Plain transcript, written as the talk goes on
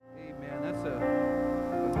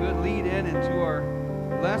good lead in into our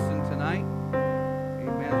lesson tonight.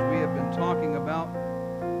 Amen. As we have been talking about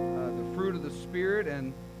the fruit of the Spirit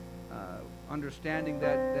and understanding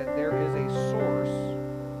that there is a source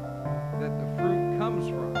that the fruit comes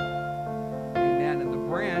from. Amen. And the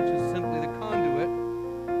branch is simply the conduit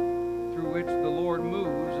through which the Lord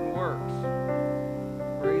moves and works.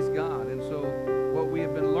 Praise God. And so what we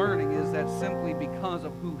have been learning is that simply because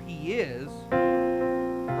of who He is,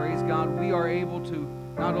 praise God, we are able to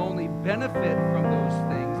not only benefit from those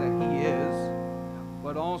things that He is,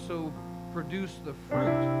 but also produce the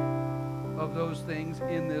fruit of those things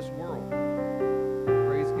in this world.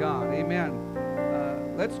 Praise God. Amen.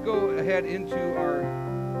 Let's go ahead into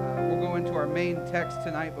we'll go into our main text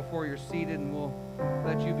tonight before you're seated, and we'll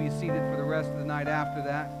let you be seated for the rest of the night after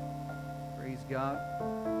that. Praise God.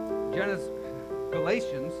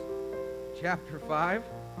 Galatians chapter 5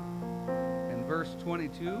 and verse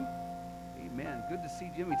 22. Amen. Good to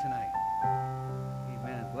see Jimmy tonight.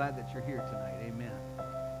 Amen. Glad that you're here tonight. Amen.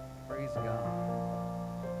 Praise God.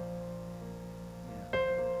 Yeah.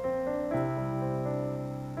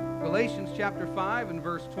 Galatians chapter 5 and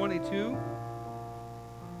verse 22.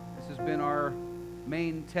 This has been our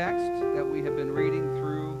main text that we have been reading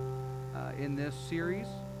through in this series.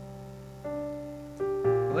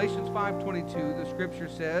 Galatians 5:22, the scripture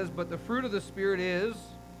says, "But the fruit of the Spirit is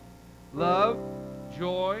love,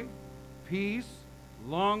 joy, peace,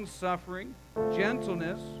 long-suffering,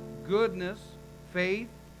 gentleness, goodness, faith,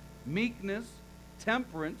 meekness,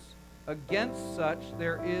 temperance. Against such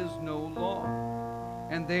there is no law.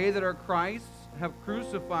 And they that are Christ's have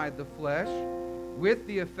crucified the flesh with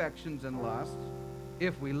the affections and lusts.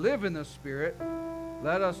 If we live in the Spirit,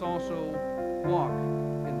 let us also walk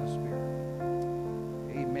in the Spirit."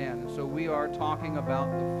 Amen. And so we are talking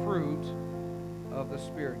about the fruit of the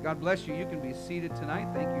Spirit. God bless you. You can be seated tonight.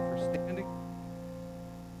 Thank you for standing.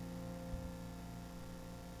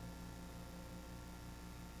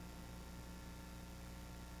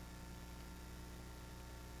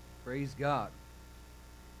 Praise God.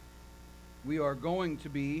 We are going to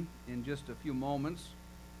be, in just a few moments,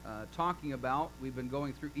 talking about, we've been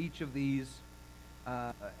going through each of these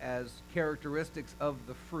as characteristics of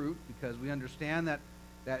the fruit, because we understand that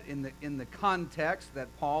in the context that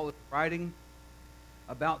Paul is writing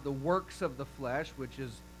about the works of the flesh, which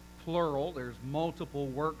is plural, there's multiple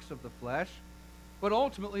works of the flesh, but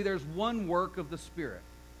ultimately there's one work of the Spirit.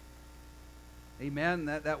 Amen.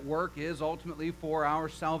 That work is ultimately for our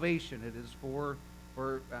salvation. It is for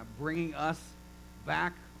bringing us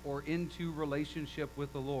back or into relationship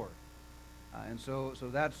with the Lord. And so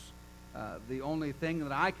that's the only thing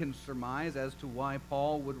that I can surmise as to why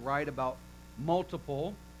Paul would write about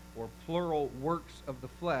multiple or plural works of the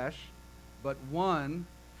flesh, but one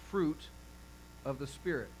fruit of the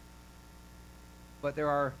Spirit. But there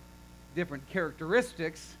are different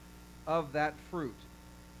characteristics of that fruit.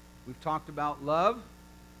 We've talked about love,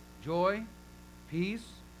 joy, peace,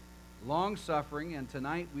 long-suffering, and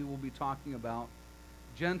tonight we will be talking about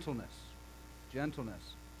gentleness.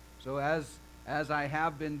 Gentleness. So as I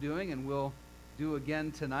have been doing and will do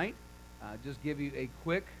again tonight, just give you a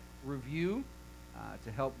quick review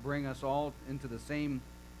to help bring us all into the same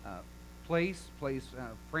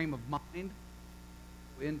frame of mind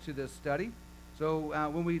into this study. So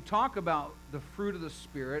when we talk about the fruit of the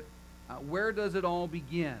Spirit, where does it all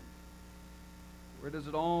begin? Where does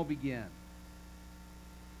it all begin?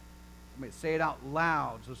 Say it out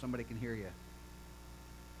loud so somebody can hear you.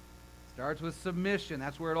 Starts with submission.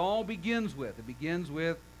 That's where it all begins with. It begins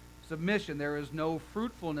with submission. There is no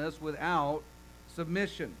fruitfulness without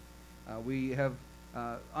submission. We have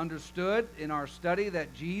understood in our study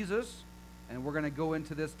that Jesus, and we're going to go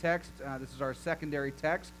into this text. This is our secondary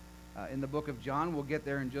text in the book of John. We'll get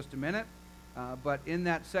there in just a minute. But in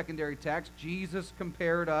that secondary text, Jesus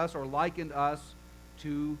compared us or likened us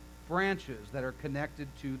to branches that are connected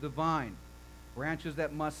to the vine. Branches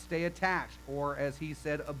that must stay attached, or as he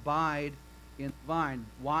said, abide in the vine.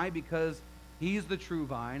 Why? Because he's the true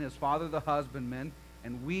vine, his Father the husbandman,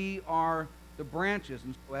 and we are the branches.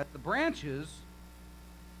 And so as the branches,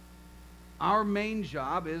 our main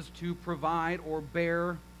job is to provide or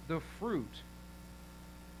bear the fruit.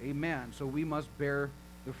 Amen. So we must bear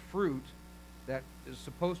the fruit that is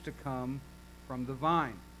supposed to come from the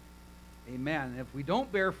vine. Amen. And if we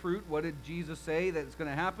don't bear fruit, what did Jesus say that is going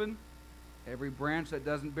to happen? Every branch that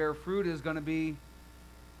doesn't bear fruit is going to be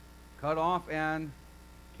cut off and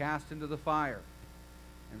cast into the fire.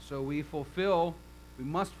 And so we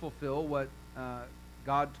must fulfill what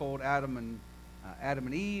God told Adam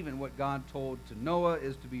and Eve, and what God told to Noah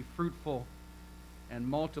is to be fruitful and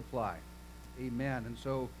multiply. Amen. And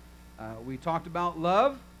so we talked about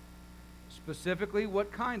love. Specifically,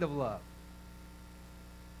 what kind of love?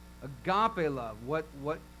 Agape love. What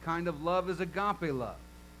kind of love is agape love?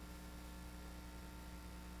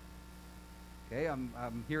 Okay,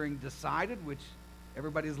 I'm hearing decided, which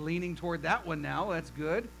everybody's leaning toward that one now. That's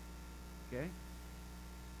good. Okay.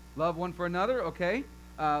 Love one for another. Okay.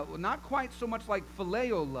 Not quite so much like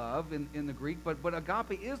phileo love in the Greek, but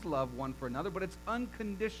agape is love one for another, but it's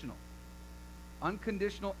unconditional.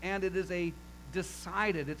 Unconditional, and it is a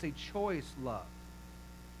decided, it's a choice love.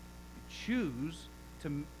 You choose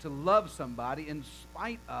to love somebody in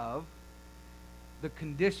spite of the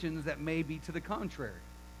conditions that may be to the contrary.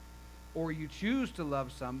 Or you choose to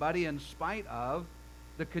love somebody in spite of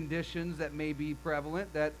the conditions that may be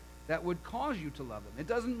prevalent that would cause you to love them. It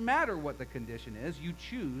doesn't matter what the condition is, you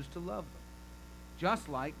choose to love them. Just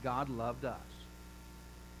like God loved us.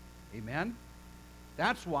 Amen?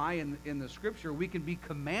 That's why in the Scripture we can be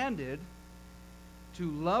commanded to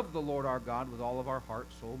love the Lord our God with all of our heart,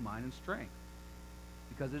 soul, mind, and strength.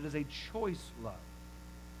 Because it is a choice love.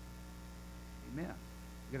 Amen.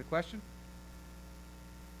 You got a question?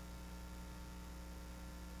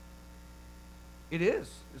 It is.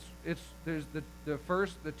 There's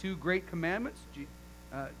the two great commandments.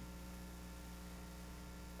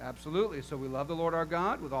 Absolutely. So we love the Lord our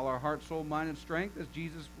God with all our heart, soul, mind, and strength, as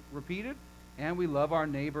Jesus repeated, and we love our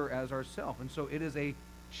neighbor as ourselves. And so it is a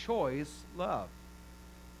choice love.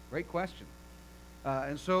 Great question.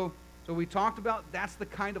 And so we talked about that's the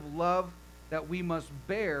kind of love that we must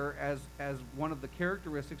bear as one of the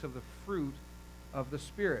characteristics of the fruit of the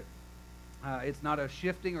Spirit. It's not a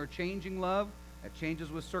shifting or changing love that changes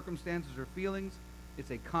with circumstances or feelings. It's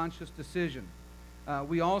a conscious decision.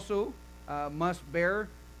 We also must bear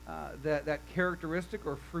that characteristic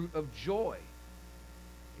or fruit of joy.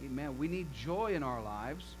 Amen. We need joy in our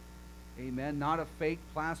lives. Amen. Not a fake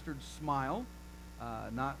plastered smile.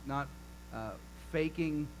 Not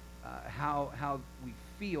faking how we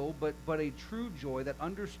feel, but a true joy that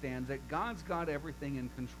understands that God's got everything in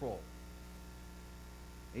control.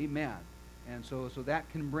 Amen. And so that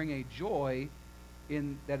can bring a joy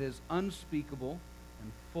that is unspeakable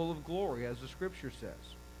and full of glory, as the Scripture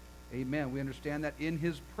says. Amen. We understand that in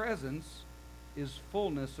His presence is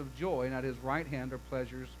fullness of joy, and at His right hand are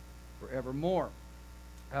pleasures forevermore.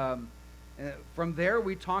 From there,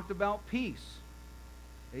 we talked about peace.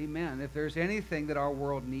 Amen. If there's anything that our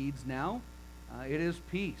world needs now, it is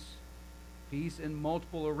peace. Peace in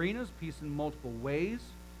multiple arenas, peace in multiple ways.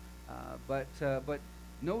 But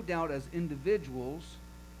no doubt as individuals,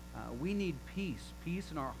 we need peace. Peace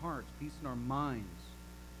in our hearts, peace in our minds.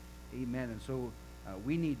 Amen. And so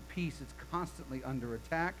we need peace. It's constantly under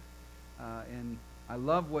attack. And I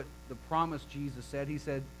love what the promise Jesus said. He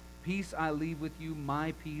said, "Peace I leave with you,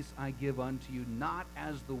 my peace I give unto you, not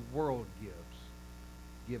as the world gives,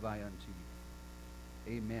 give I unto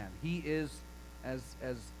you." Amen. He is, as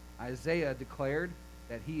Isaiah declared,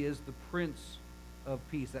 that He is the Prince of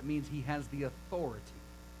Peace. That means He has the authority.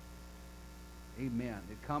 Amen.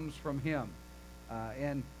 It comes from Him.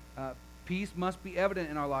 And peace must be evident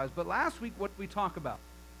in our lives. But last week, what did we talk about?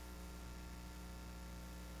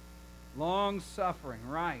 Long-suffering,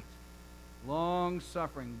 right.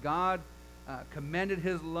 Long-suffering. God commended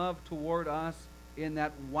His love toward us in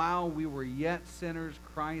that while we were yet sinners,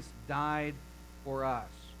 Christ died for us.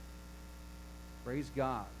 Praise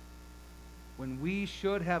God. When we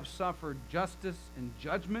should have suffered justice and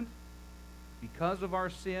judgment because of our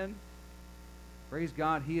sin, praise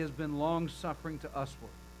God, He has been long-suffering to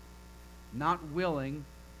usward, not willing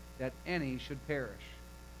that any should perish.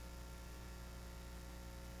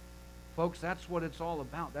 Folks, that's what it's all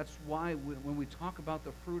about. That's why when we talk about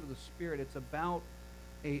the fruit of the Spirit, it's about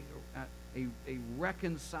a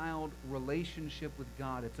reconciled relationship with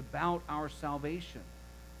God. It's about our salvation.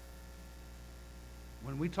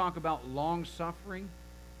 When we talk about long-suffering,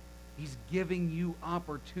 He's giving you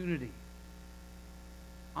opportunity.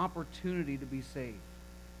 Opportunity to be saved.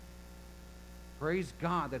 Praise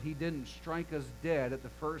God that He didn't strike us dead at the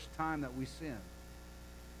first time that we sinned.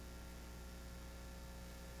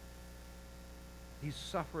 He's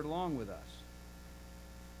suffered along with us.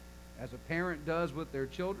 As a parent does with their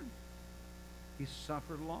children, He's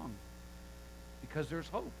suffered along. Because there's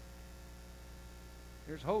hope.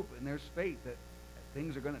 There's hope and there's faith that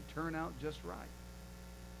things are going to turn out just right.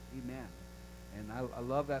 Amen. And I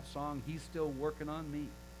love that song, "He's Still Working on Me."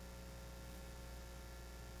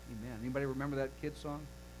 Amen. Anybody remember that kid song?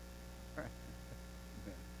 All right.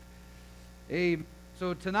 Amen.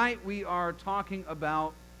 So tonight we are talking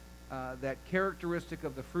about that characteristic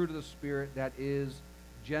of the fruit of the Spirit, that is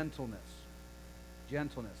gentleness.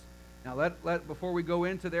 Gentleness. Now, before we go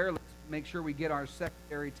into there, let's make sure we get our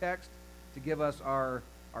secondary text. to give us our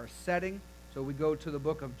setting. So we go to the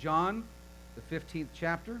book of John, the 15th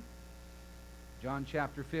chapter. John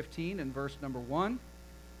chapter 15 and verse number 1.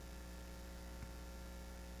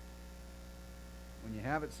 When you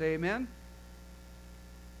have it, say amen.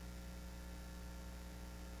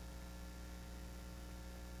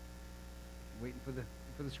 Waiting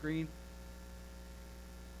for the screen.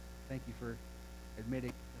 Thank you for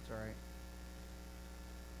admitting. That's all right.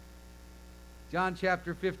 John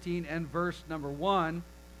chapter 15 and verse number 1.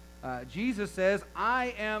 Jesus says,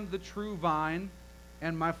 I am the true vine,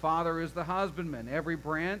 and my Father is the husbandman. Every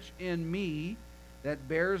branch in me that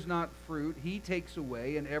bears not fruit, he takes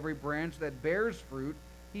away, and every branch that bears fruit,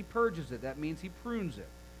 he purges it. That means he prunes it,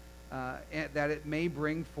 that it may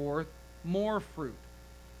bring forth more fruit.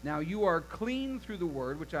 Now you are clean through the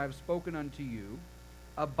word which I have spoken unto you.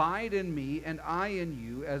 Abide in me, and I in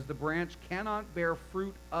you, as the branch cannot bear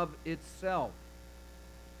fruit of itself,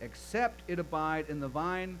 except it abide in the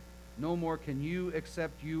vine. No more can you,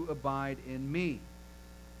 except you abide in me.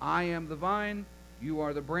 I am the vine, you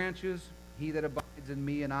are the branches. He that abides in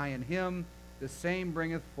me, and I in him, the same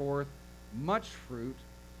bringeth forth much fruit,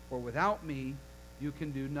 for without me you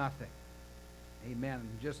can do nothing. Amen.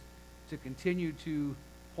 And just to continue to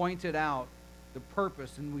point it out, the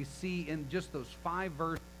purpose, and we see in just those 5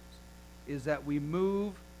 verses, is that we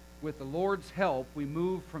move with the Lord's help. We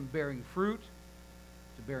move from bearing fruit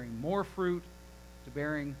to bearing more fruit to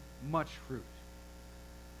bearing much fruit.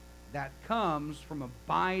 That comes from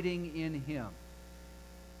abiding in him.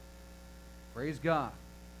 Praise God.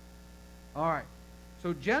 All right.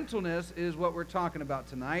 So gentleness is what we're talking about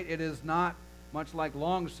tonight. It is not much like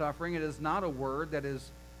long-suffering. It is not a word that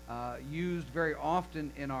is used very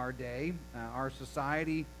often in our day. Our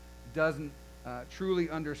society doesn't truly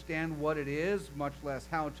understand what it is, much less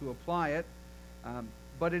how to apply it.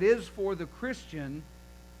 But it is for the Christian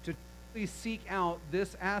to truly seek out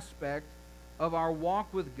this aspect of our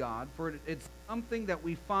walk with God, for it's something that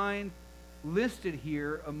we find listed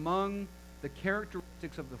here among the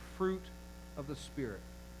characteristics of the fruit of the Spirit.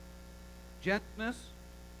 Gentleness,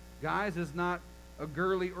 guys, is not a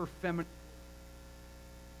girly or feminine.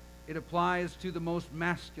 It applies to the most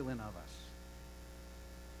masculine of us.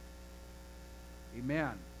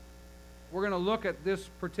 Amen. We're going to look at this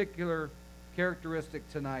particular characteristic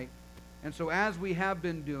tonight. And so as we have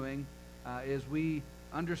been doing, is we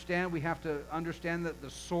have to understand that the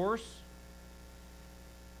source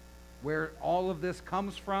where all of this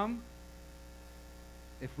comes from,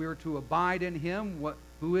 if we are to abide in him,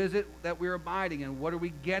 who is it that we're abiding in? What are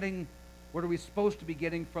we getting? What are we supposed to be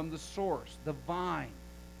getting from the source, the vine?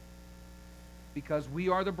 Because we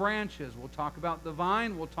are the branches. We'll talk about the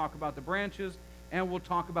vine, we'll talk about the branches, and we'll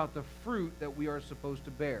talk about the fruit that we are supposed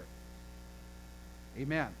to bear.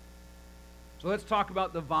 Amen. So let's talk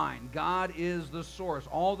about the vine. God is the source.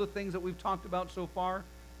 All the things that we've talked about so far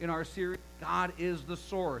in our series, God is the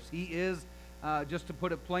source. He is, just to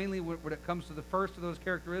put it plainly, when it comes to the first of those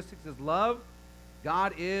characteristics, is love.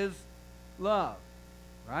 God is love.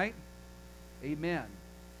 Right? Amen.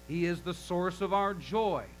 He is the source of our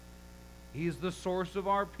joy. He is the source of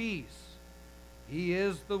our peace. He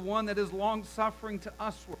is the one that is long-suffering to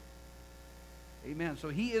usward. Amen. So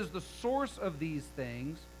he is the source of these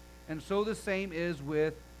things, and so the same is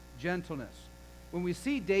with gentleness. When we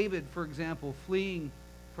see David, for example, fleeing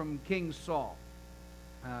from King Saul,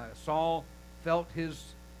 Saul felt his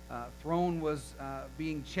throne was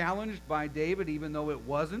being challenged by David, even though it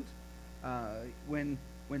wasn't. When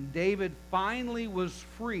David finally was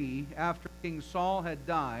free after King Saul had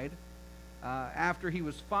died, after he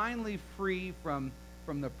was finally free from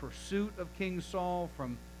the pursuit of King Saul,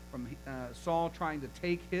 from Saul trying to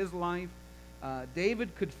take his life,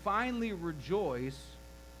 David could finally rejoice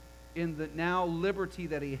in the now liberty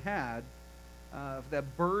that he had,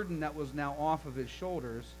 that burden that was now off of his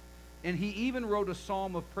shoulders. And he even wrote a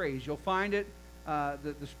psalm of praise. You'll find it,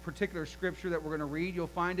 this particular scripture that we're going to read, you'll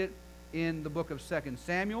find it in the book of 2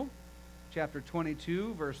 Samuel, chapter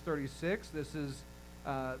 22, verse 36. This is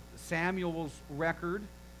Samuel's record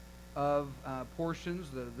of portions,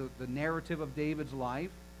 the narrative of David's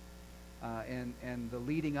life, and the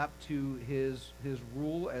leading up to his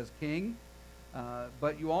rule as king.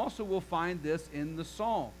 But you also will find this in the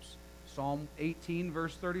Psalms. Psalm 18,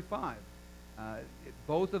 verse 35.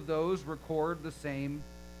 Both of those record the same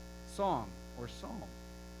song or psalm.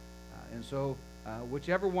 And so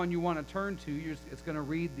whichever one you want to turn to, it's going to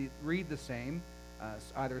read the same.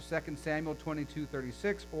 Either 2 Samuel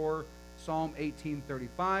 22:36 or Psalm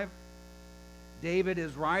 18:35. David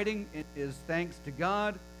is writing his thanks to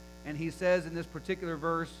God, and he says in this particular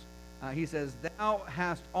verse, He says, Thou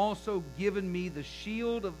hast also given me the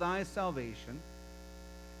shield of thy salvation,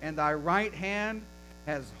 and thy right hand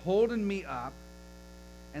has holden me up,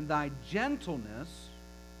 and thy gentleness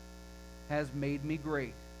has made me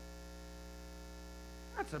great.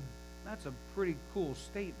 That's a pretty cool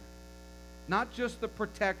statement. Not just the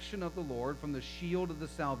protection of the Lord from the shield of the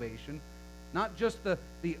salvation, not just the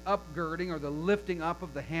upgirding or the lifting up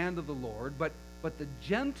of the hand of the Lord, but the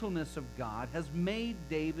gentleness of God has made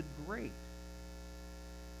David great.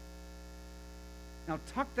 Now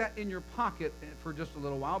tuck that in your pocket for just a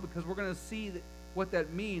little while, because we're going to see what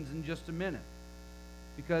that means in just a minute.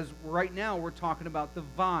 Because right now we're talking about the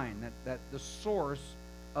vine, that the source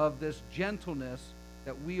of this gentleness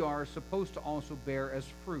that we are supposed to also bear as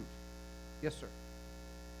fruit. Yes, sir.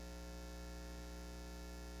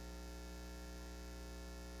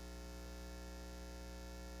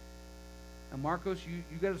 Now, Marcos, you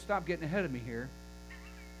got to stop getting ahead of me here.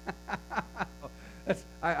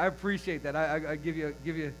 I appreciate that. I give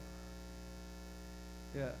you.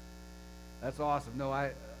 Yeah, that's awesome. No,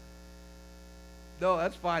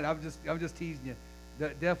 that's fine. I'm just teasing you.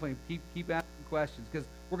 Definitely keep asking questions, because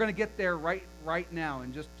we're going to get there right now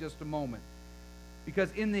in just a moment.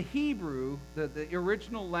 Because in the Hebrew, the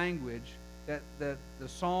original language that the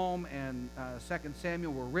Psalm and 2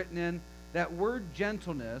 Samuel were written in, that word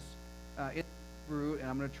gentleness in Hebrew, and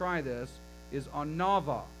I'm going to try this, is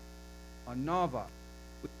anava,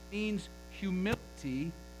 which means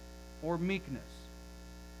humility or meekness.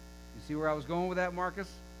 You see where I was going with that, Marcos?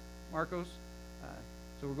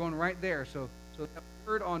 So we're going right there. So that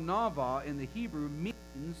word anava in the Hebrew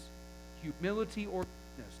means humility or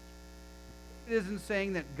meekness. It isn't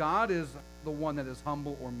saying that God is the one that is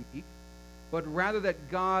humble or meek, but rather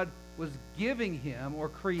that God was giving him or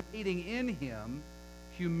creating in him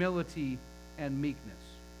humility and meekness.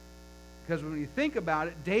 Because when you think about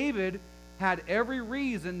it, David had every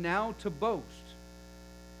reason now to boast.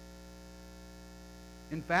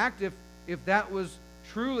 In fact, if that was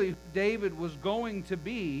truly who David was going to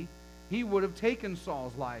be, he would have taken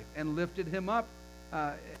Saul's life and lifted him up,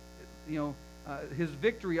 his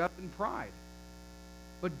victory up in pride.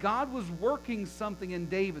 But God was working something in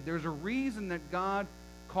David. There's a reason that God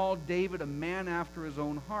called David a man after his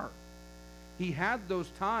own heart. He had those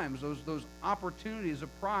times, those opportunities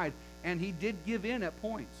of pride, and he did give in at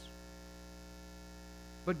points.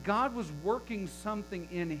 But God was working something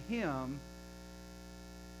in him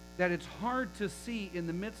that it's hard to see in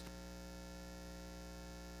the midst.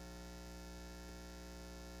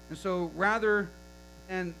 And so rather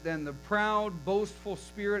than the proud, boastful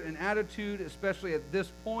spirit and attitude, especially at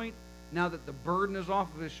this point, now that the burden is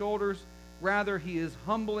off of his shoulders, rather he is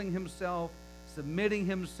humbling himself, submitting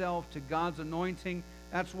himself to God's anointing.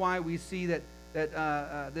 That's why we see that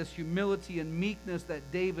this humility and meekness that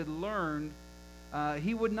David learned,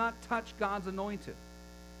 he would not touch God's anointed.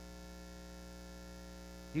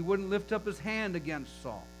 He wouldn't lift up his hand against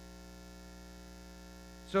Saul.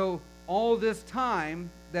 So all this time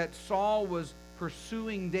that Saul was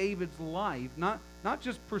pursuing David's life, not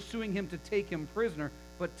just pursuing him to take him prisoner,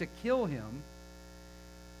 but to kill him,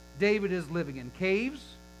 David is living in caves.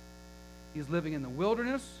 He's living in the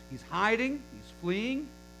wilderness. He's hiding. He's fleeing.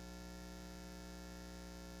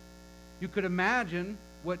 You could imagine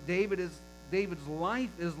what David's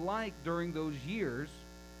life is like during those years.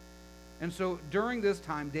 And so during this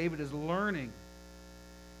time, David is learning.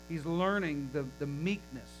 He's learning the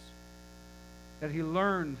meekness that he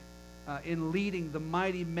learned in leading the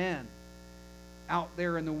mighty men out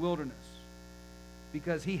there in the wilderness,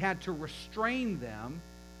 because he had to restrain them.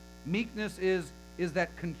 Meekness is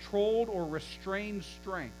that controlled or restrained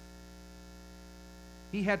strength.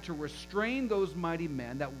 He had to restrain those mighty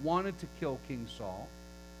men that wanted to kill King Saul.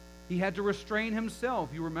 He had to restrain himself.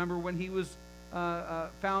 You remember when he was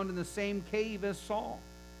found in the same cave as Saul,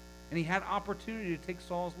 and he had opportunity to take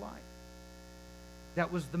Saul's life.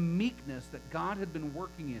 That was the meekness that God had been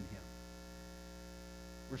working in him.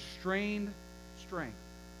 Restrained strength.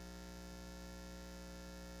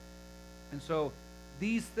 And so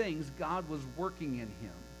these things God was working in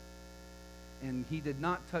him, and he did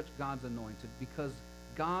not touch God's anointed because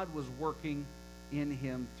God was working in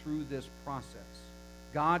him through this process.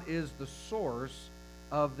 God is the source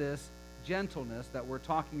of this gentleness that we're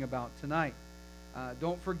talking about tonight.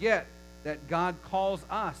 Don't forget that God calls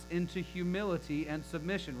us into humility and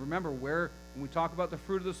submission. Remember, when we talk about the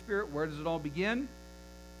fruit of the Spirit, where does it all begin?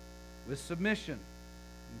 With submission.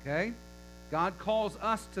 Okay? God calls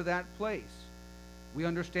us to that place. We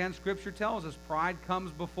understand Scripture tells us pride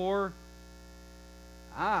comes before...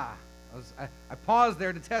 I paused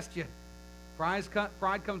there to test you. Pride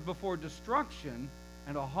comes before destruction,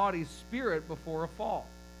 and a haughty spirit before a fall.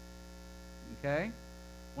 Okay?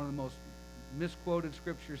 One of the most misquoted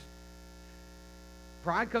scriptures.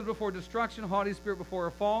 Pride comes before destruction, haughty spirit before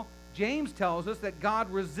a fall. James tells us that God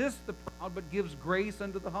resists the proud but gives grace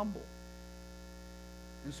unto the humble.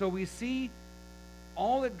 And so we see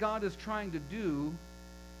all that God is trying to do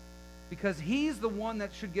because He's the one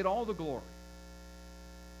that should get all the glory.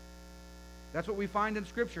 That's what we find in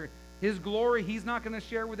Scripture. His glory He's not going to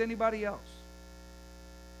share with anybody else.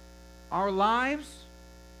 Our lives,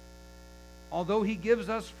 although He gives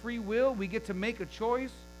us free will, we get to make a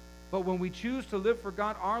choice. But when we choose to live for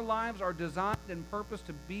God, our lives are designed and purposed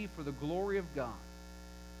to be for the glory of God.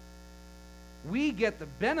 We get the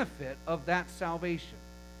benefit of that salvation.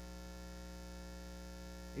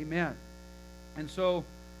 Amen. And so,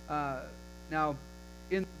 now,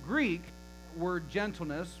 in Greek, word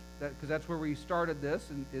gentleness, because that's where we started this,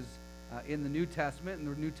 and is in the New Testament, and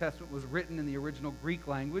the New Testament was written in the original Greek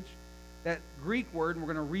language. That Greek word, and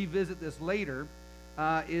we're going to revisit this later,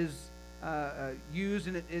 is used,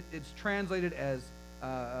 and it's translated as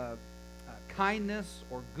kindness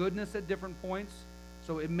or goodness at different points.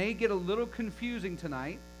 So it may get a little confusing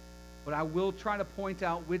tonight, but I will try to point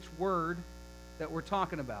out which word that we're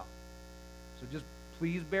talking about. So just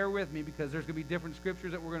please bear with me, because there's going to be different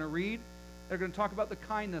scriptures that we're going to read. They're going to talk about the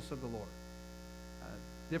kindness of the Lord.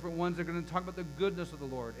 Different ones are going to talk about the goodness of the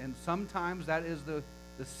Lord. And sometimes that is the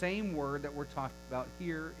same word that we're talking about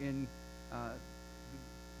here in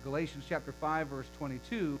Galatians chapter 5, verse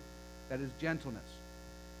 22, that is gentleness.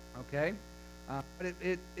 Okay? But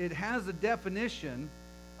it has a definition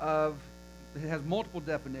of, it has multiple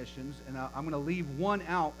definitions, and I'm going to leave one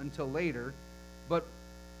out until later. But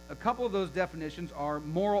a couple of those definitions are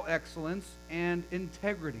moral excellence and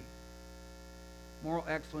integrity. Moral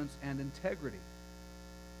excellence and integrity.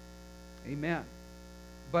 Amen.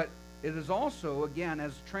 But it is also, again,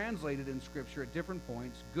 as translated in Scripture at different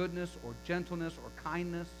points, goodness or gentleness or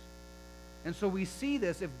kindness. And so we see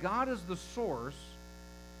this. If God is the source,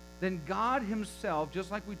 then God Himself,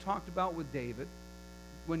 just like we talked about with David,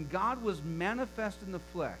 when God was manifest in the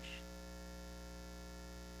flesh,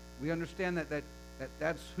 we understand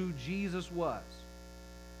that's who Jesus was.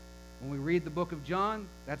 When we read the book of John,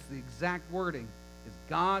 that's the exact wording, is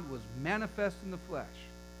God was manifest in the flesh.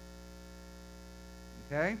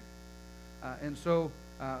 Okay? And so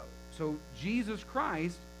Jesus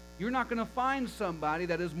Christ, you're not going to find somebody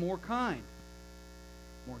that is more kind,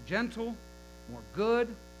 more gentle, more good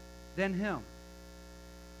than Him.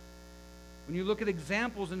 When you look at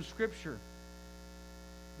examples in Scripture,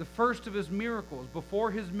 the first of His miracles,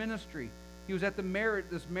 before His ministry, He was at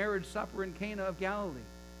this marriage supper in Cana of Galilee.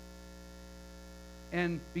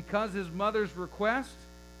 And because His mother's request,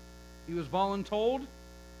 He was voluntold,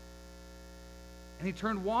 and He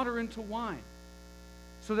turned water into wine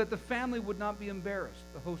so that the family would not be embarrassed,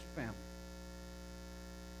 the host family.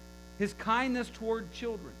 His kindness toward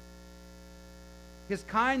children. His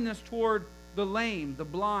kindness toward the lame, the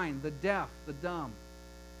blind, the deaf, the dumb.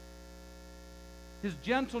 His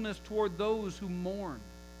gentleness toward those who mourned,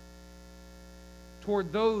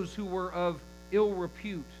 toward those who were of ill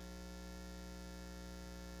repute,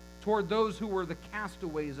 toward those who were the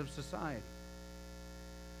castaways of society.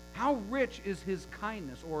 How rich is His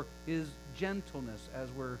kindness, or His gentleness, as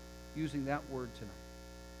we're using that word tonight.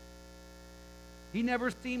 He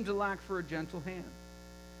never seemed to lack for a gentle hand.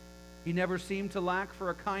 He never seemed to lack for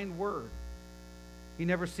a kind word. He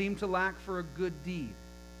never seemed to lack for a good deed.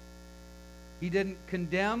 He didn't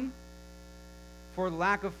condemn for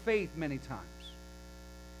lack of faith many times.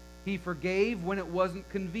 He forgave when it wasn't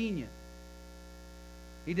convenient.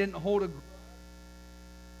 He didn't hold a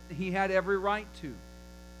grudge. He had every right to.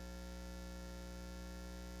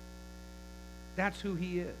 That's who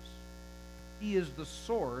He is. He is the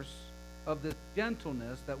source of this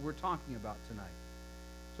gentleness that we're talking about tonight.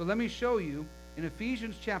 So let me show you in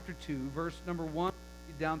Ephesians chapter 2, verse number 1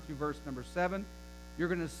 down through verse number 7, you're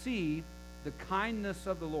going to see the kindness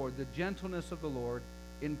of the Lord, the gentleness of the Lord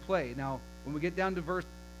in play. Now, when we get down to verse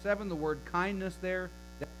 7, the word kindness there,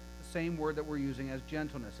 that's the same word that we're using as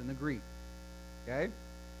gentleness in the Greek. Okay?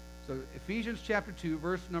 So Ephesians chapter 2,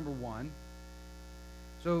 verse number 1.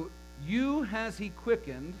 So, you has He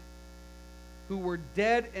quickened who were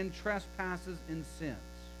dead in trespasses and sins,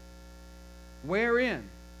 wherein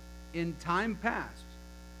in time past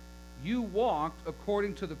you walked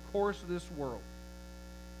according to the course of this world,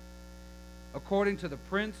 according to the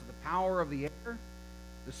prince of the power of the air,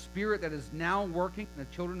 the spirit that is now working in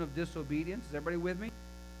the children of disobedience. Is everybody with me?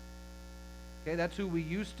 Okay, that's who we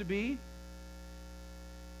used to be.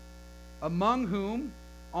 Among whom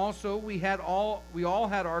also we all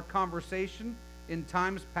had our conversation in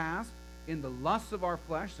times past in the lusts of our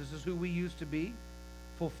flesh. This is who we used to be,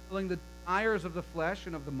 fulfilling the desires of the flesh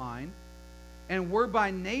and of the mind. And we're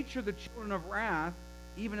by nature the children of wrath,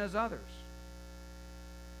 even as others.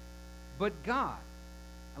 But God,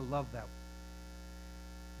 I love that.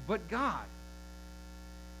 But God,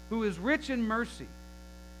 who is rich in mercy,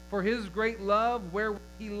 for his great love wherewith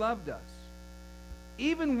he loved us,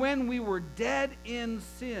 even when we were dead in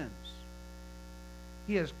sins,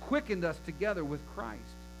 he has quickened us together with Christ.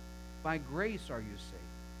 By grace are you saved.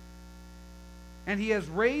 And he has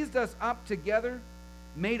raised us up together,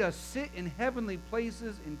 made us sit in heavenly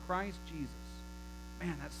places in Christ Jesus.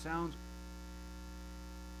 Man, that sounds...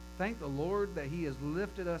 Thank the Lord that he has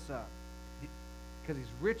lifted us up, because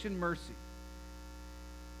he's rich in mercy.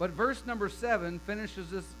 But verse number 7 finishes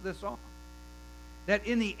this off. That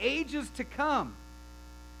in the ages to come,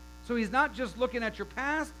 so he's not just looking at your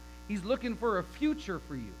past, he's looking for a future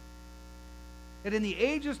for you. That in the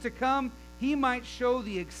ages to come, he might show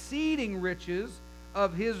the exceeding riches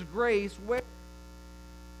of his grace where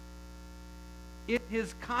in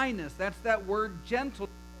his kindness. That's that word gentle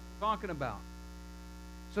we're talking about.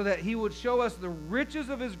 So that he would show us the riches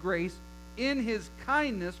of his grace in his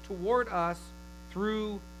kindness toward us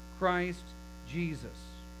through Christ Jesus.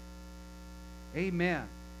 Amen.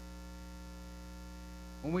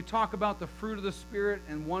 When we talk about the fruit of the Spirit,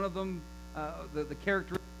 and one of them, the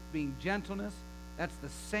characteristic being gentleness, that's the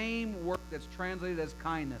same word that's translated as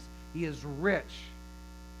kindness. He is rich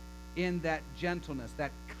in that gentleness,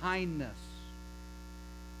 that kindness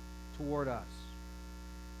toward us.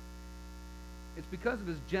 It's because of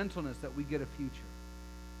his gentleness that we get a future.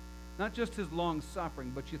 Not just his long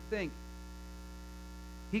suffering, but you think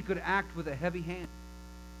he could act with a heavy hand.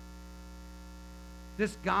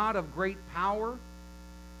 This God of great power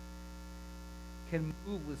can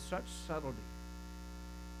move with such subtlety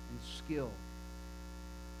and skill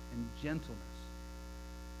and gentleness.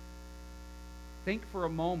 Think for a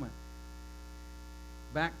moment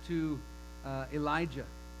back to Elijah.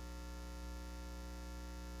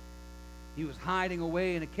 He was hiding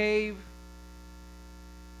away in a cave,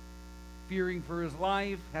 fearing for his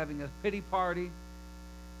life, having a pity party,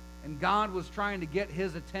 and God was trying to get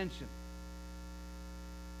his attention.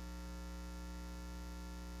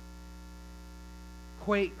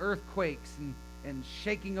 Earthquakes and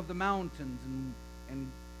shaking of the mountains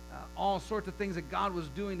and all sorts of things that God was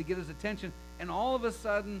doing to get his attention. And all of a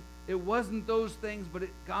sudden, it wasn't those things, but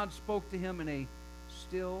God spoke to him in a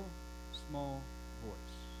still, small voice.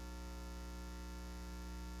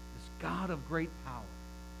 This God of great power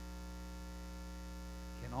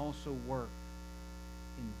can also work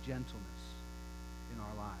in gentleness in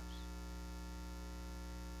our lives.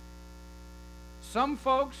 Some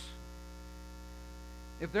folks,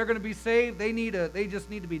 if they're going to be saved, they just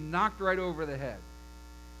need to be knocked right over the head.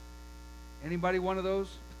 Anybody one of those?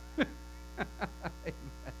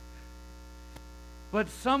 But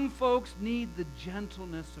some folks need the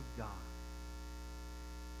gentleness of God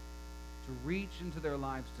to reach into their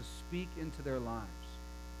lives, to speak into their lives.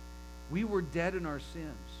 We were dead in our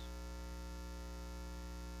sins,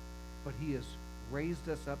 but he has raised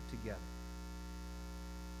us up together.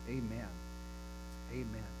 Amen.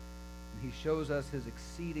 Amen. And he shows us the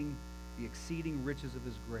exceeding riches of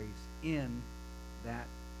his grace in that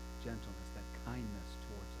gentleness, that kindness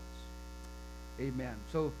towards us. Amen.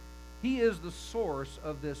 So he is the source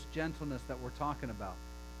of this gentleness that we're talking about.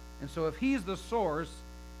 And so if he's the source,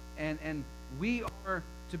 and we are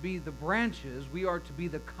to be the branches, we are to be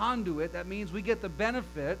the conduit, that means we get the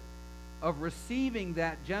benefit of receiving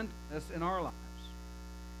that gentleness in our lives.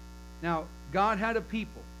 Now, God had a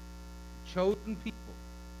people, chosen people.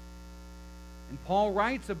 And Paul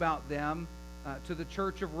writes about them to the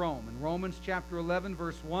church of Rome. In Romans chapter 11,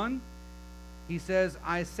 verse 1, he says,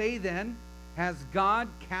 I say then, has God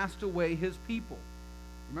cast away his people?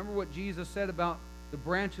 Remember what Jesus said about the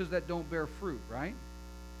branches that don't bear fruit, right?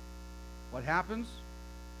 What happens?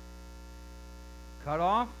 Cut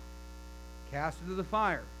off, cast into the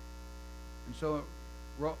fire. And so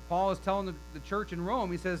Paul is telling the church in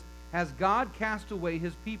Rome, he says, has God cast away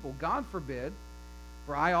his people? God forbid,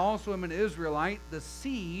 for I also am an Israelite, the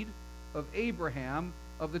seed of Abraham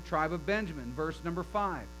of the tribe of Benjamin. Verse number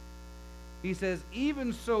 5. He says,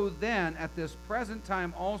 even so then, at this present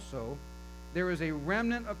time also, there is a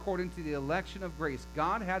remnant according to the election of grace.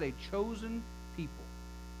 God had a chosen people.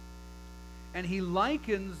 And he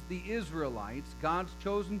likens the Israelites, God's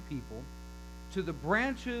chosen people, to the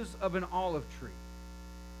branches of an olive tree.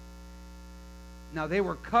 Now, they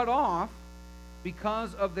were cut off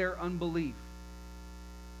because of their unbelief.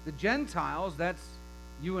 The Gentiles, that's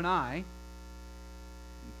you and I,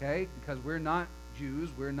 Okay? Because we're not Jews.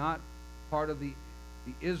 We're not part of the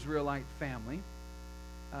Israelite family.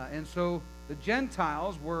 And so the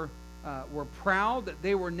Gentiles were proud that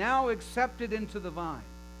they were now accepted into the vine.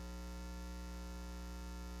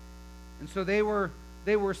 And so they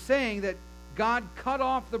were saying that God cut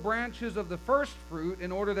off the branches of the first fruit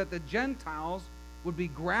in order that the Gentiles would be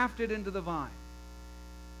grafted into the vine.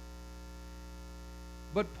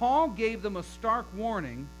 But Paul gave them a stark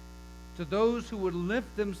warning to those who would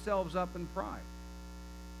lift themselves up in pride.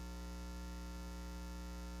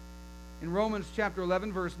 In Romans chapter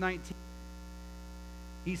 11, verse 19,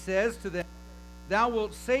 he says to them, "Thou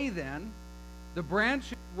wilt say then, the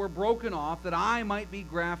branches were broken off that I might be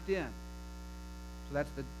grafted in." So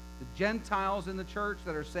that's the Gentiles in the church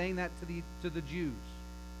that are saying that to the Jews.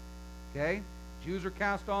 Okay? Jews are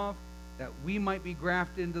cast off that we might be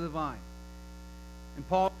grafted into the vine. And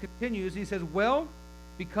Paul continues, he says, "Well,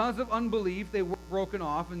 because of unbelief they were broken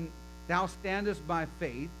off, and thou standest by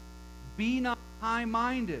faith. Be not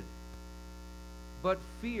high-minded, but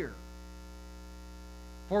fear.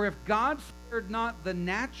 For if God spared not the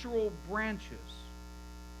natural branches,"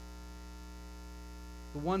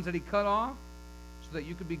 the ones that he cut off so that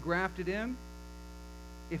you could be grafted in,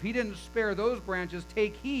 if he didn't spare those branches,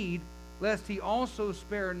 take heed lest he also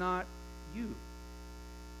spare not you.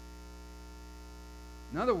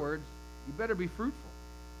 In other words, you better be fruitful.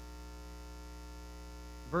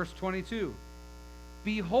 Verse 22,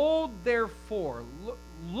 "Behold, therefore,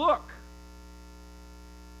 look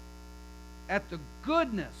at the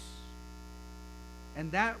goodness."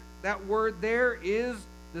 And that word there is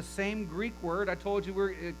the same Greek word. I told you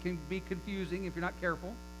it can be confusing if you're not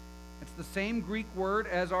careful. It's the same Greek word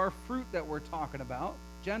as our fruit that we're talking about,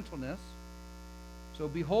 gentleness. So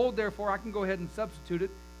behold, therefore, I can go ahead and substitute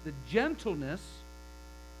it, the gentleness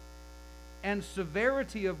and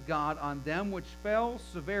severity of God on them which fell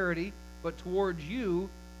severity, but towards you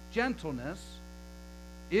gentleness,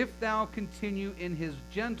 if thou continue in his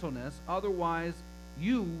gentleness, otherwise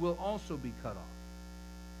you will also be cut off.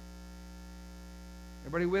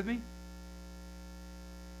 Everybody with me?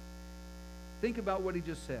 Think about what he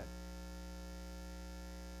just said.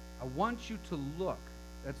 I want you to look.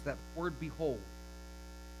 That's that word behold.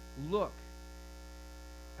 Look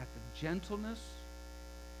at the gentleness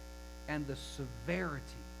and the severity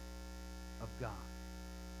of God.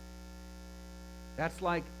 That's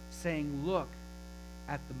like saying, look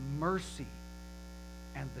at the mercy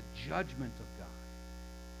and the judgment of God.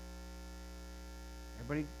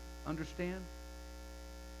 Everybody understand?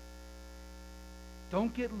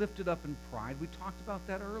 Don't get lifted up in pride. We talked about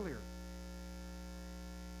that earlier.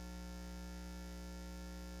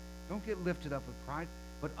 Don't get lifted up in pride,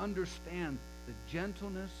 but understand the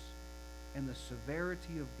gentleness and the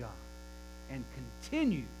severity of God and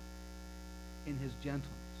continue in his gentleness.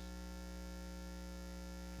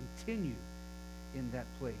 Continue in that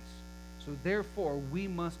place. So therefore, we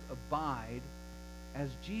must abide, as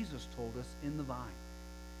Jesus told us, in the vine.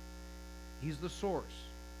 He's the source.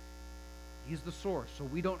 He's the source. So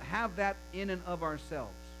we don't have that in and of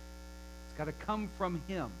ourselves. It's got to come from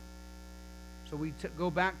him. So we go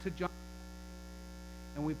back to John,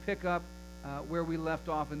 and we pick up where we left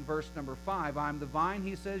off in verse number 5. "I'm the vine,"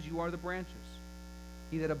 he says, "you are the branches.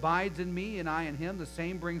 He that abides in me and I in him, the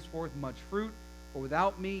same brings forth much fruit, for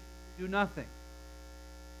without me do nothing.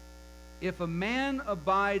 If a man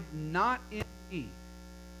abide not in me,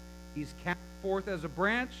 he's cast forth as a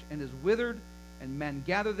branch and is withered, and men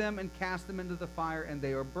gather them and cast them into the fire, and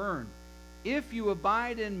they are burned. If you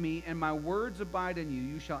abide in me, and my words abide in you,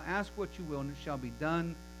 you shall ask what you will, and it shall be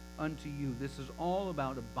done unto you." This is all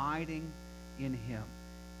about abiding in him.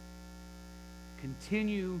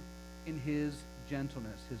 Continue in his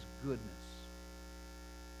gentleness, his goodness.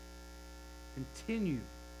 Continue.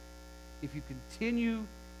 If you continue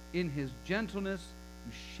in his gentleness,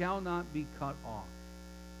 you shall not be cut off.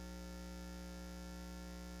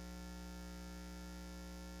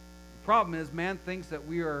 The problem is, man thinks that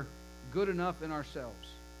we are good enough in ourselves,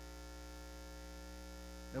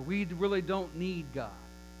 that we really don't need God.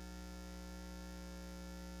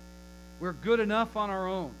 We're good enough on our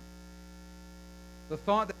own. The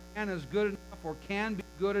thought that man is good enough or can be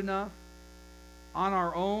good enough on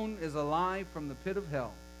our own is a lie from the pit of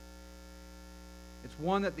hell. It's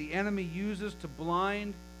one that the enemy uses to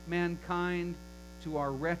blind mankind to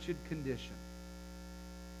our wretched condition.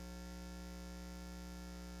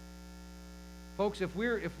 Folks, if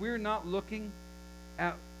we're not looking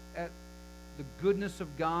at the goodness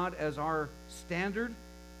of God as our standard,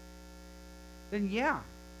 then yeah,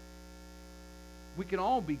 we can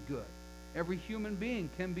all be good. Every human being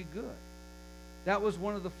can be good. That was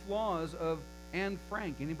one of the flaws of Anne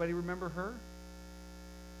Frank, anybody remember her?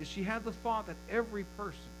 Is she had the thought that every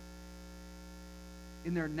person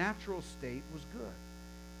in their natural state was good.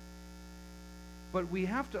 But we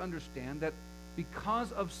have to understand that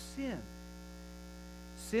because of sin,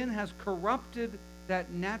 sin has corrupted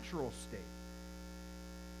that natural state.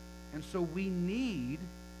 And so we need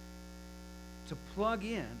to plug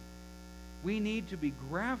in. We need to be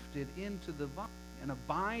grafted into the vine and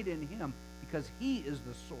abide in Him, because He is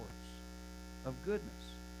the source of goodness.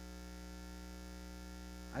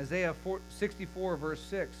 Isaiah 64, verse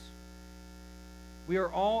 6. We are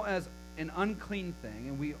all as an unclean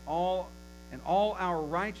thing, and all our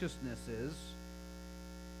righteousnesses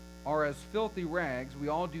are as filthy rags. We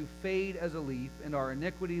all do fade as a leaf, and our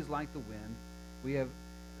iniquities like the wind.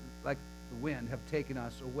 Like the wind, have taken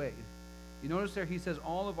us away. You notice there he says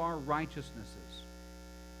all of our righteousnesses.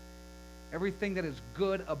 Everything that is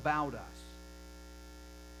good about us.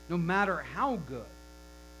 No matter how good,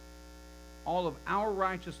 all of our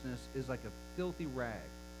righteousness is like a filthy rag.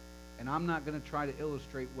 And I'm not going to try to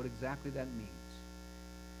illustrate what exactly that means.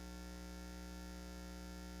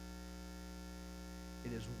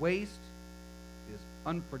 It is waste. It is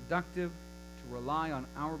unproductive to rely on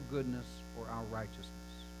our goodness or our righteousness.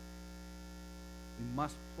 We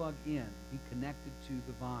must plug in, be connected to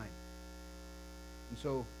the vine. And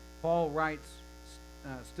so Paul writes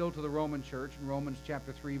still to the Roman church in Romans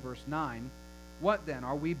chapter 3, verse 9, "What then?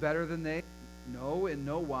 Are we better than they? No, in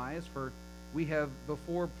no wise, for we have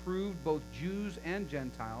before proved, both Jews and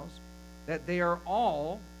Gentiles, that they are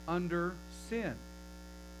all under sin."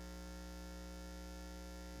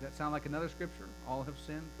 Does that sound like another scripture? All have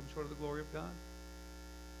sinned, come short of the glory of God.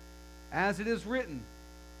 As it is written,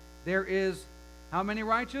 there is how many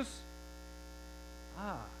righteous?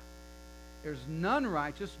 There's none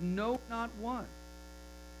righteous, no, not one.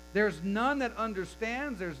 There's none that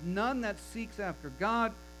understands. There's none that seeks after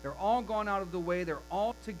God. They're all gone out of the way. They're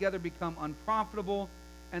all together become unprofitable.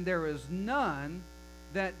 And there is none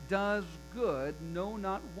that does good, no,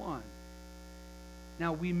 not one.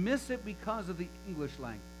 Now, we miss it because of the English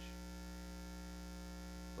language.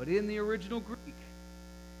 But in the original Greek,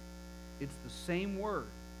 it's the same word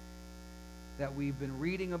that we've been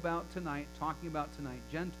reading about tonight, talking about tonight,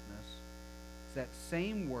 gentleness. It's that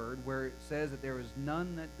same word where it says that there is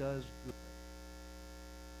none that does good.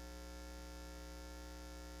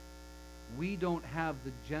 We don't have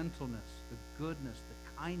the gentleness, the goodness,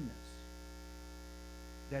 the kindness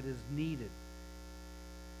that is needed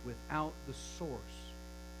without the source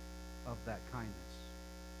of that kindness,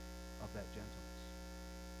 of that gentleness.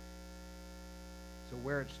 So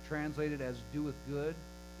where it's translated as doeth good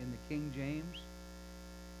in the King James,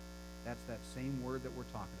 that's that same word that we're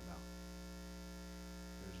talking about.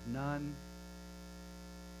 There's none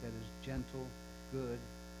that is gentle, good,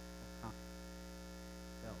 or kind.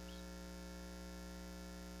 Helps.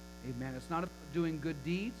 Amen. It's not about doing good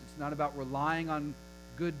deeds. It's not about relying on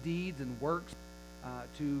good deeds and works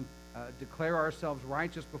to declare ourselves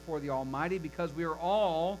righteous before the Almighty, because we are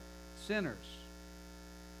all sinners.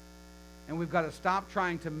 And we've got to stop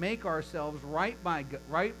trying to make ourselves right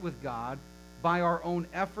with God by our own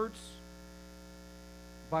efforts,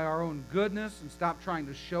 by our own goodness, and stop trying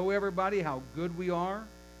to show everybody how good we are.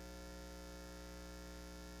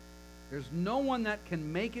 There's no one that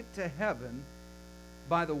can make it to heaven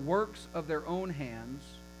by the works of their own hands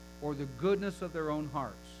or the goodness of their own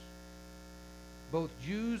hearts. Both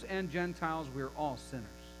Jews and Gentiles, we're all sinners.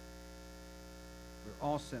 We're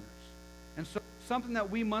all sinners. And so something that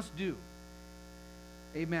we must do.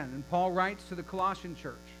 Amen. And Paul writes to the Colossian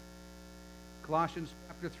church. Colossians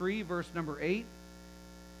chapter 3, verse number 8.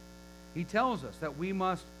 He tells us that we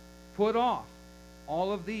must put off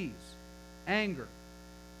all of these: anger,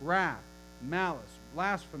 wrath, malice,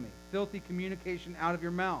 blasphemy, filthy communication out of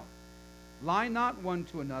your mouth. Lie not one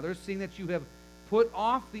to another, seeing that you have put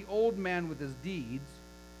off the old man with his deeds,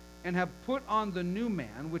 and have put on the new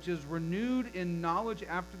man, which is renewed in knowledge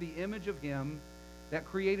after the image of him that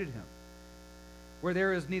created him. Where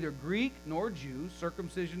there is neither Greek nor Jew,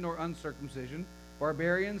 circumcision nor uncircumcision,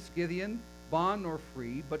 barbarian, Scythian, bond nor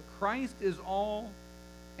free, but Christ is all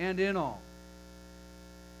and in all.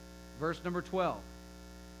 Verse number 12.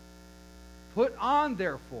 Put on,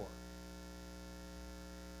 therefore,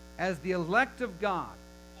 as the elect of God,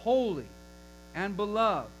 holy and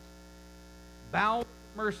beloved, bowels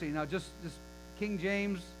of mercy. Now, just King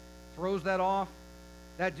James throws that off.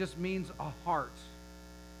 That just means a heart.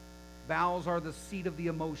 Bowels are the seat of the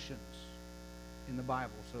emotions in the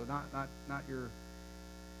Bible, so not your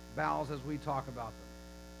bowels as we talk about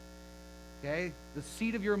them. Okay? The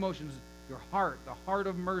seat of your emotions, your heart, the heart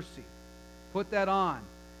of mercy. Put that on.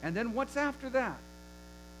 And then what's after that?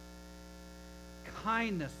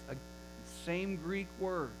 Kindness, same Greek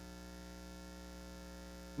word.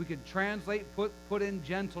 We could translate, put in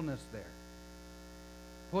gentleness there.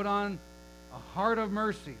 Put on a heart of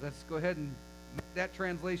mercy. Let's go ahead and make that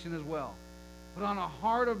translation as well. Put on a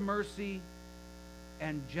heart of mercy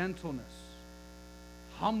and gentleness,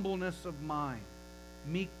 humbleness of mind,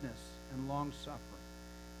 meekness, and long-suffering.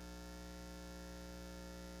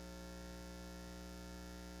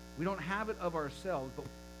 We don't have it of ourselves, but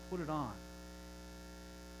we put it on.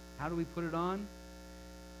 How do we put it on?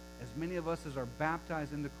 As many of us as are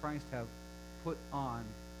baptized into Christ have put on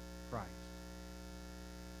Christ.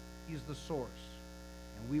 He's the source.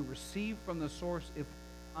 And we receive from the source if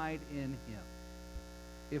we abide in Him.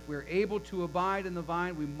 If we're able to abide in the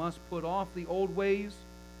vine, we must put off the old ways.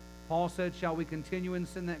 Paul said, shall we continue in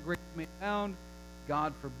sin that grace may abound?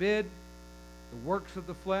 God forbid. The works of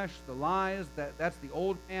the flesh, the lies, that's the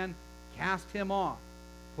old man. Cast him off.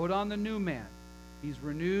 Put on the new man. He's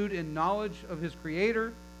renewed in knowledge of his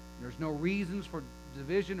Creator. There's no reasons for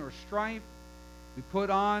division or strife. We put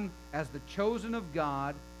on, as the chosen of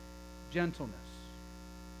God, gentleness.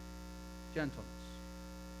 Gentleness.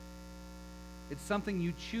 It's something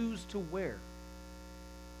you choose to wear.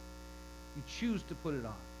 You choose to put it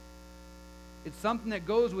on. It's something that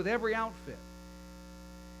goes with every outfit.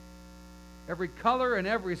 Every color and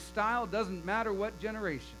every style, doesn't matter what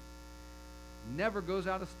generation. Never goes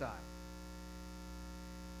out of style.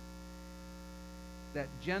 That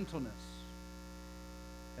gentleness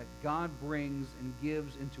that God brings and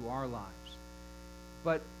gives into our lives.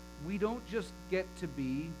 But we don't just get to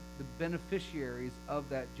be the beneficiaries of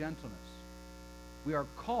that gentleness. We are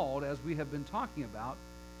called, as we have been talking about,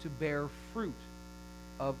 to bear fruit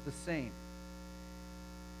of the same.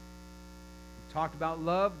 We talked about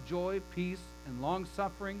love, joy, peace, and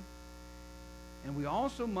long-suffering. And we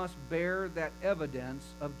also must bear that evidence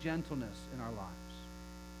of gentleness in our lives.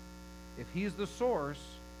 If He's the source,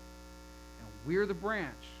 and we're the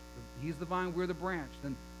branch, He's the vine, we're the branch,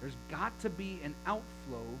 then there's got to be an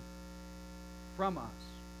outflow from us.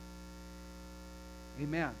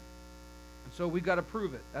 Amen. And so we've got to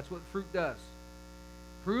prove it. That's what fruit does.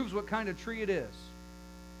 Proves what kind of tree it is.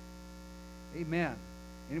 Amen.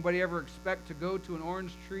 Anybody ever expect to go to an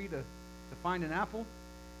orange tree to find an apple?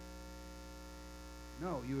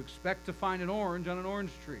 No, you expect to find an orange on an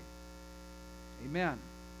orange tree. Amen.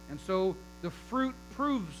 And so the fruit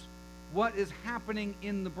proves what is happening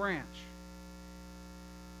in the branch.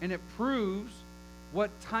 And it proves what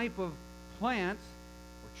type of plant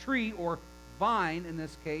or tree or vine, in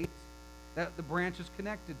this case, that the branch is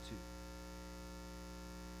connected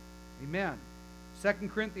to. Amen. 2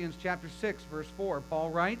 Corinthians chapter 6, verse 4, Paul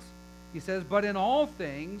writes, he says, but in all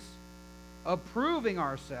things, approving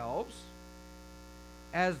ourselves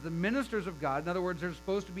as the ministers of God. In other words, there's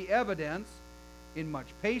supposed to be evidence in much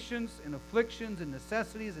patience, in afflictions, in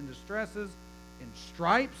necessities, in distresses, in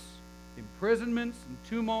stripes, imprisonments, and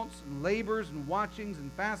tumults, and labors, and watchings,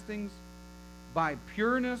 and fastings, by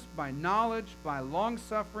pureness, by knowledge, by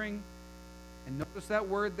long-suffering. And notice that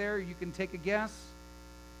word there, you can take a guess.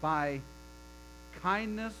 By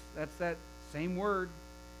kindness, that's that same word.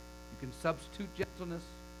 You can substitute gentleness.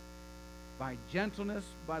 By gentleness,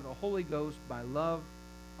 by the Holy Ghost, by love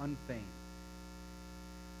unfeigned.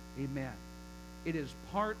 Amen. It is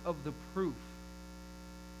part of the proof.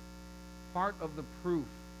 Part of the proof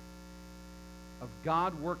of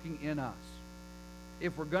God working in us.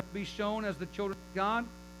 If we're going to be shown as the children of God,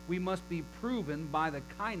 we must be proven by the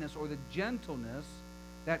kindness or the gentleness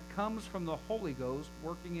that comes from the Holy Ghost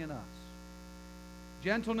working in us.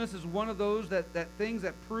 Gentleness is one of those that things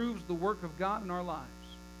that proves the work of God in our lives.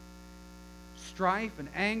 Strife and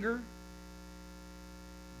anger,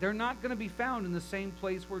 they're not going to be found in the same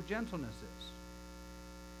place where gentleness is.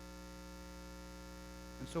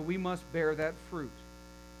 And so we must bear that fruit.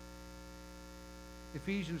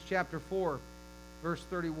 Ephesians chapter 4, verse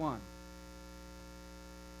 31.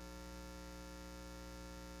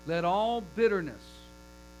 Let all bitterness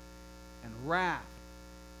and wrath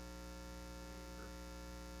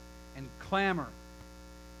and clamor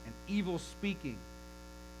and evil speaking,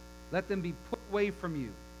 let them be put away from you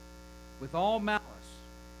with all malice.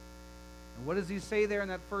 And what does he say there in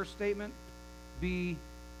that first statement? Be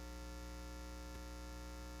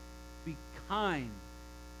kind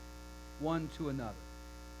one to another.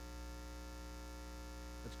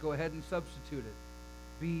 Let's go ahead and substitute it.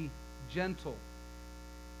 Be gentle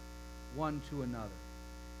one to another.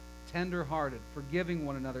 Tender-hearted, forgiving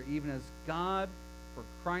one another, even as God, for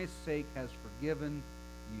Christ's sake, has forgiven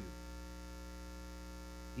you.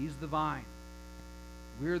 He's the vine.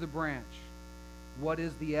 We're the branch. What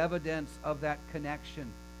is the evidence of that connection?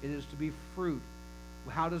 It is to be fruit.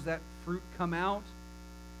 How does that fruit come out?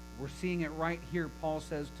 We're seeing it right here. Paul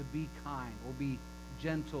says to be kind or be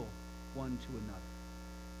gentle one to another.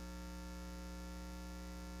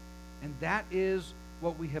 And that is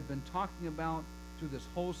what we have been talking about through this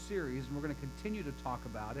whole series, and we're going to continue to talk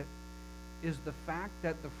about it, is the fact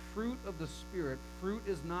that the fruit of the Spirit, fruit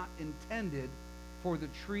is not intended for the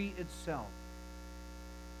tree itself.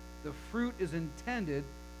 The fruit is intended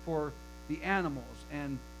for the animals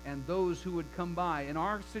and those who would come by. In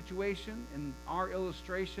our situation, in our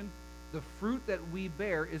illustration, the fruit that we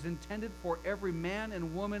bear is intended for every man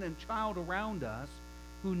and woman and child around us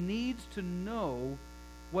who needs to know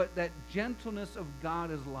what that gentleness of God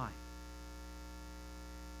is like.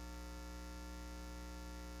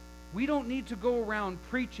 We don't need to go around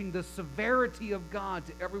preaching the severity of God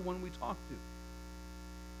to everyone we talk to.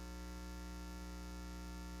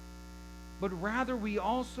 But rather, we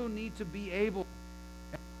also need to be able,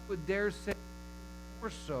 and I would dare say more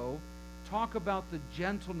so, talk about the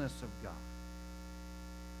gentleness of God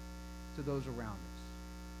to those around us.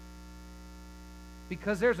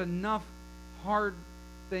 Because there's enough hard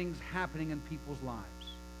things happening in people's lives.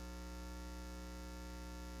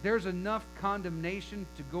 There's enough condemnation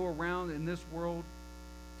to go around in this world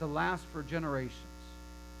to last for generations.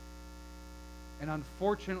 And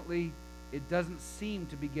unfortunately, it doesn't seem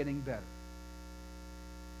to be getting better.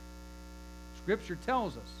 Scripture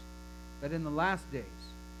tells us that in the last days,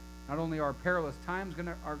 not only are perilous times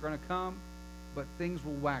are going to come, but things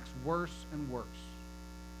will wax worse and worse.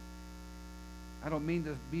 I don't mean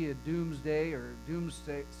to be a doomsday or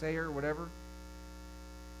doomsayer or whatever,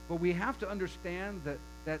 but we have to understand that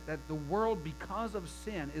the world, because of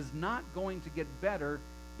sin, is not going to get better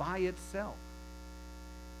by itself.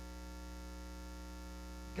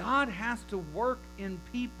 God has to work in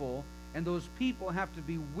people, and those people have to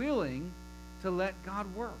be willing to let God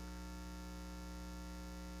work.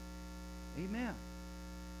 Amen.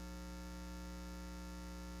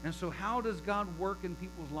 And so how does God work in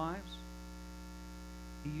people's lives?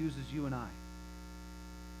 He uses you and I.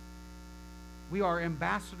 We are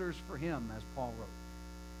ambassadors for Him, as Paul wrote.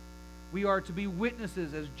 We are to be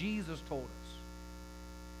witnesses, as Jesus told us.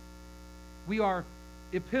 We are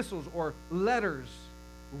epistles or letters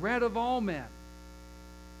read of all men.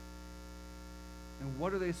 And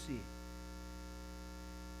what do they see?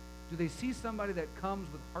 Do they see somebody that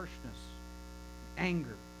comes with harshness,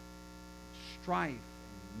 anger, strife,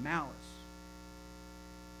 and malice?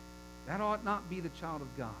 That ought not be the child of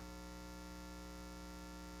God.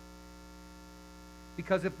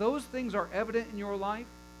 Because if those things are evident in your life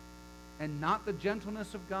and not the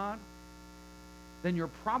gentleness of God, then you're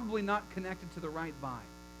probably not connected to the right vine.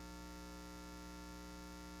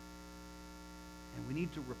 And we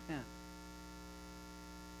need to repent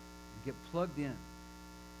and get plugged in.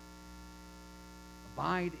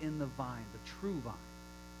 Abide in the vine, the true vine.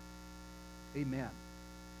 Amen.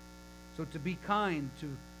 So to be kind, to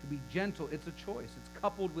be gentle, it's a choice. It's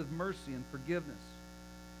coupled with mercy and forgiveness.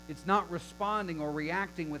 It's not responding or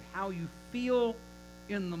reacting with how you feel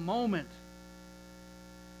in the moment,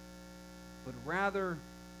 but rather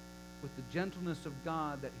with the gentleness of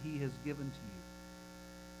God that He has given to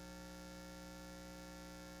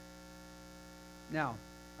you. Now,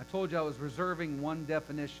 I told you I was reserving one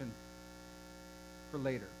definition for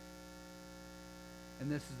later.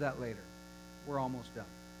 And this is that later. We're almost done.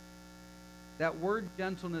 That word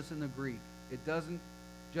gentleness in the Greek, it doesn't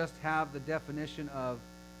just have the definition of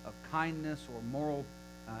kindness or moral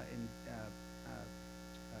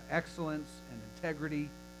excellence and integrity,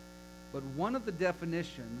 but one of the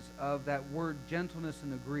definitions of that word gentleness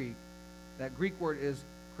in the Greek, that Greek word is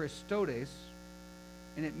Christotes,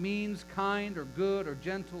 and it means kind or good or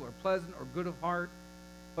gentle or pleasant or good of heart.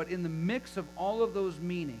 But in the mix of all of those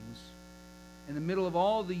meanings, in the middle of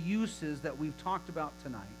all the uses that we've talked about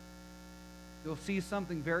tonight, you'll see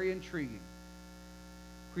something very intriguing.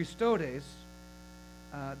 Christotes,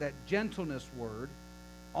 that gentleness word,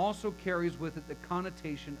 also carries with it the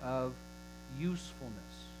connotation of usefulness.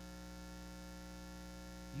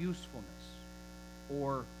 Usefulness,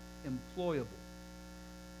 or employable.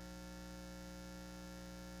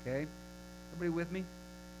 Okay? Everybody with me?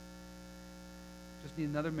 Just need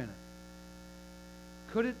another minute.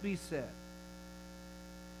 Could it be said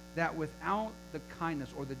that without the kindness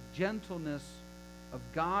or the gentleness of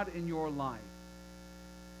God in your life,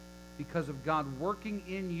 because of God working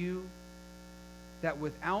in you, that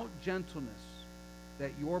without gentleness,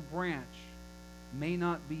 that your branch may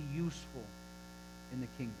not be useful in the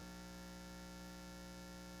kingdom?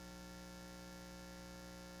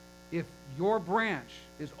 If your branch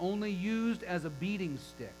is only used as a beating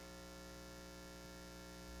stick,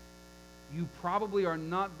 you probably are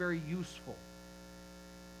not very useful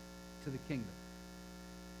to the kingdom.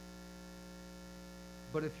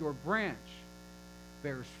 But if your branch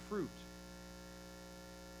bears fruit,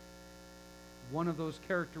 one of those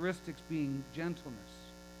characteristics being gentleness,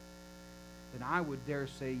 then I would dare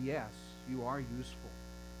say, yes, you are useful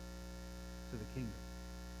to the kingdom.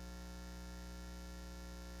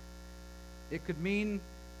 It could mean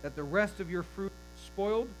that the rest of your fruit is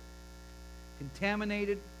spoiled,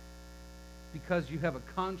 contaminated, because you have a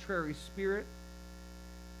contrary spirit,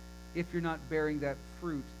 if you're not bearing that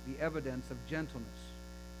fruit, the evidence of gentleness.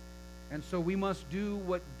 And so we must do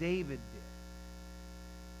what David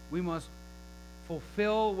did. We must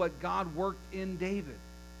fulfill what God worked in David: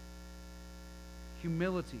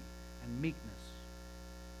 humility and meekness.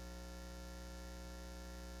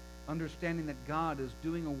 Understanding that God is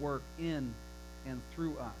doing a work in and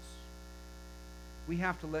through us. We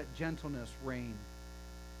have to let gentleness reign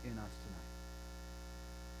in us tonight.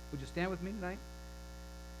 Would you stand with me tonight?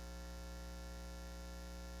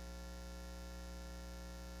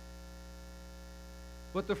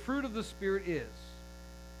 But the fruit of the Spirit is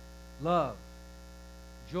love,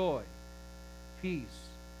 joy, peace,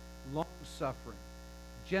 long-suffering,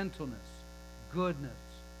 gentleness, goodness,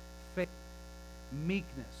 faith,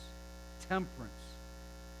 meekness, temperance.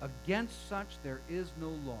 Against such there is no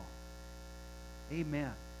law.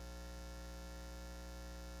 Amen.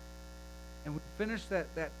 And we finish that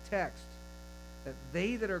text, that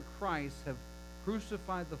they that are Christ have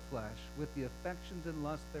crucified the flesh with the affections and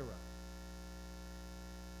lusts thereof.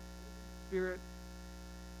 Spirit,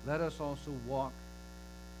 let us also walk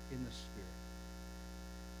in the Spirit.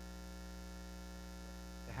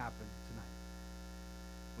 To happen tonight.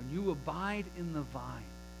 When you abide in the vine,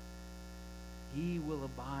 He will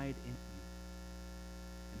abide in you.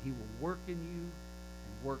 And He will work in you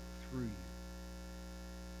and work through you.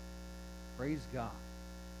 Praise God.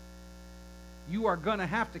 You are going to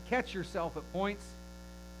have to catch yourself at points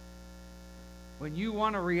when you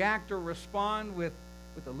want to react or respond with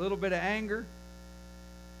a little bit of anger.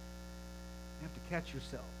 You have to catch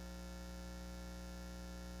yourself.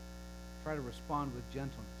 Try to respond with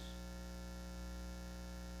gentleness.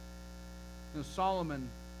 You know, Solomon,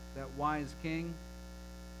 that wise king,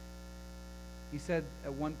 he said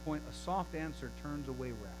at one point, a soft answer turns away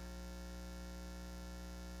wrath.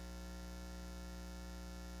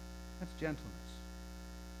 That's gentleness.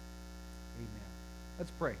 Amen.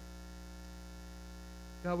 Let's pray.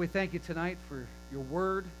 God, we thank you tonight for your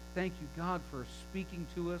word. Thank you, God, for speaking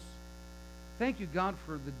to us. Thank you, God,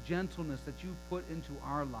 for the gentleness that you put into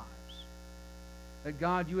our lives. That,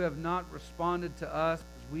 God, you have not responded to us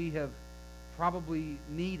as we have probably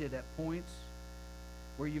needed at points,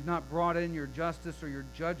 where you've not brought in your justice or your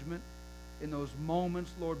judgment in those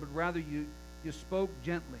moments, Lord, but rather you spoke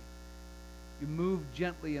gently. You moved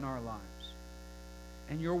gently in our lives.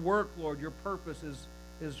 And your work, Lord, your purpose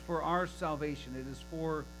is for our salvation. It is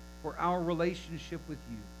for our relationship with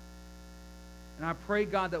you. And I pray,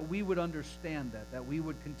 God, that we would understand that we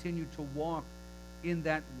would continue to walk in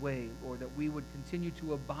that way, Lord, that we would continue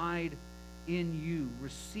to abide in you,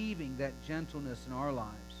 receiving that gentleness in our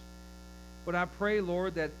lives. But I pray,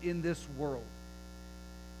 Lord, that in this world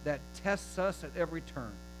that tests us at every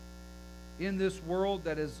turn, in this world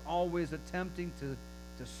that is always attempting to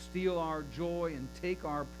steal our joy and take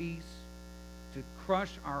our peace, to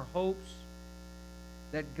crush our hopes,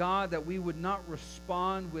 that, God, that we would not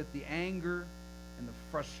respond with the anger and the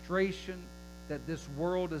frustration that this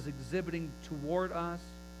world is exhibiting toward us,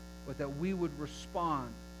 but that we would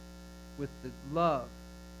respond with the love,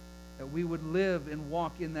 that we would live and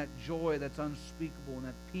walk in that joy that's unspeakable and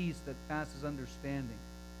that peace that passes understanding,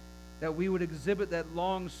 that we would exhibit that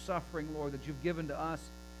long suffering, Lord, that you've given to us.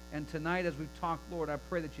 And tonight as we've talked, Lord, I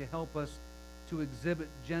pray that you help us to exhibit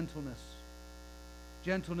gentleness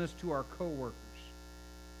to our co-workers.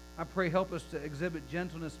 I pray help us to exhibit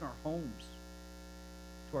gentleness in our homes,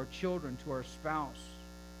 to our children, to our spouse.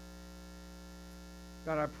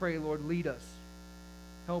 God, I pray, Lord, lead us.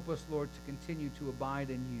 Help us, Lord, to continue to abide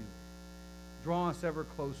in you. Draw us ever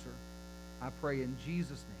closer. I pray in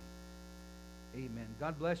Jesus' name. Amen.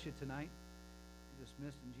 God bless you tonight. You're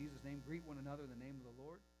dismissed in Jesus' name. Greet one another in the name of the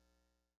Lord.